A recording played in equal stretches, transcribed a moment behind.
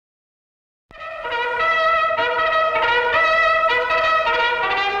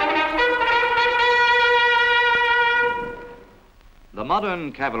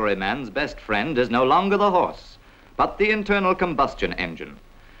modern cavalryman's best friend is no longer the horse, but the internal combustion engine.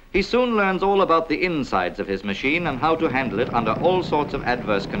 He soon learns all about the insides of his machine and how to handle it under all sorts of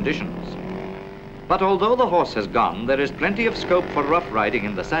adverse conditions. But although the horse has gone, there is plenty of scope for rough riding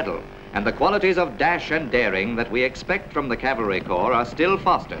in the saddle, and the qualities of dash and daring that we expect from the Cavalry Corps are still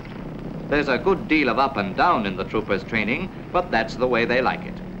fostered. There's a good deal of up and down in the troopers' training, but that's the way they like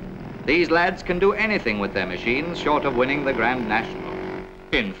it. These lads can do anything with their machines short of winning the Grand National.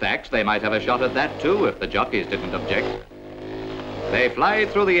 In fact, they might have a shot at that too if the jockeys didn't object. They fly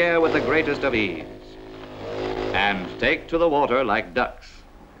through the air with the greatest of ease and take to the water like ducks.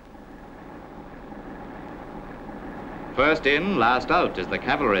 First in, last out is the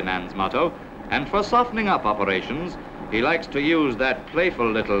cavalryman's motto, and for softening up operations, he likes to use that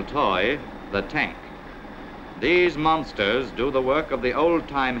playful little toy, the tank. These monsters do the work of the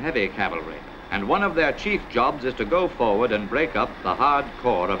old-time heavy cavalry, and one of their chief jobs is to go forward and break up the hard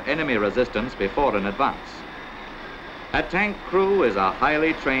core of enemy resistance before an advance. A tank crew is a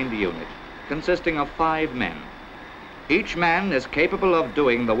highly trained unit, consisting of 5 men. Each man is capable of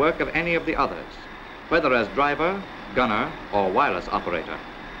doing the work of any of the others, whether as driver, gunner, or wireless operator.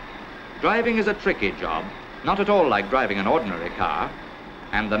 Driving is a tricky job, not at all like driving an ordinary car,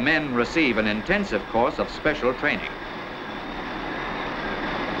 and the men receive an intensive course of special training.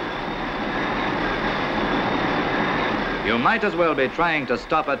 You might as well be trying to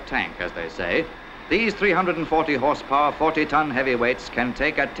stop a tank, as they say. These 340 horsepower, 40-ton heavyweights can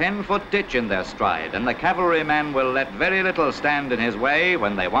take a 10-foot ditch in their stride, and the cavalryman will let very little stand in his way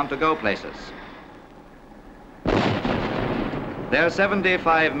when they want to go places. Their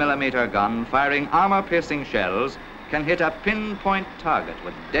 75-millimeter gun, firing armor-piercing shells, can hit a pinpoint target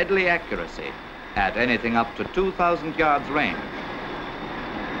with deadly accuracy at anything up to 2,000 yards range.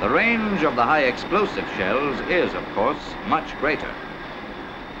 The range of the high explosive shells is, of course, much greater.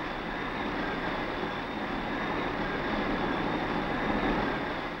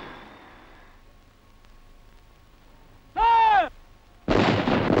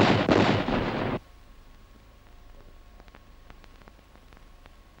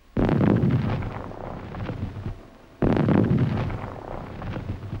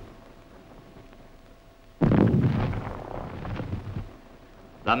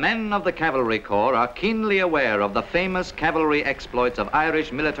 The men of the Cavalry Corps are keenly aware of the famous cavalry exploits of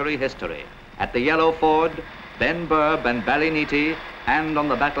Irish military history at the Yellow Ford, Benburb and Ballyneety, and on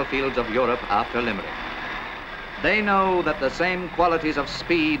the battlefields of Europe after Limerick. They know that the same qualities of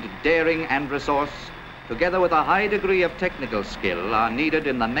speed, daring and resource, together with a high degree of technical skill, are needed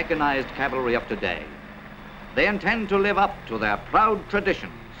in the mechanized cavalry of today. They intend to live up to their proud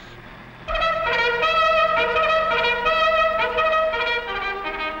tradition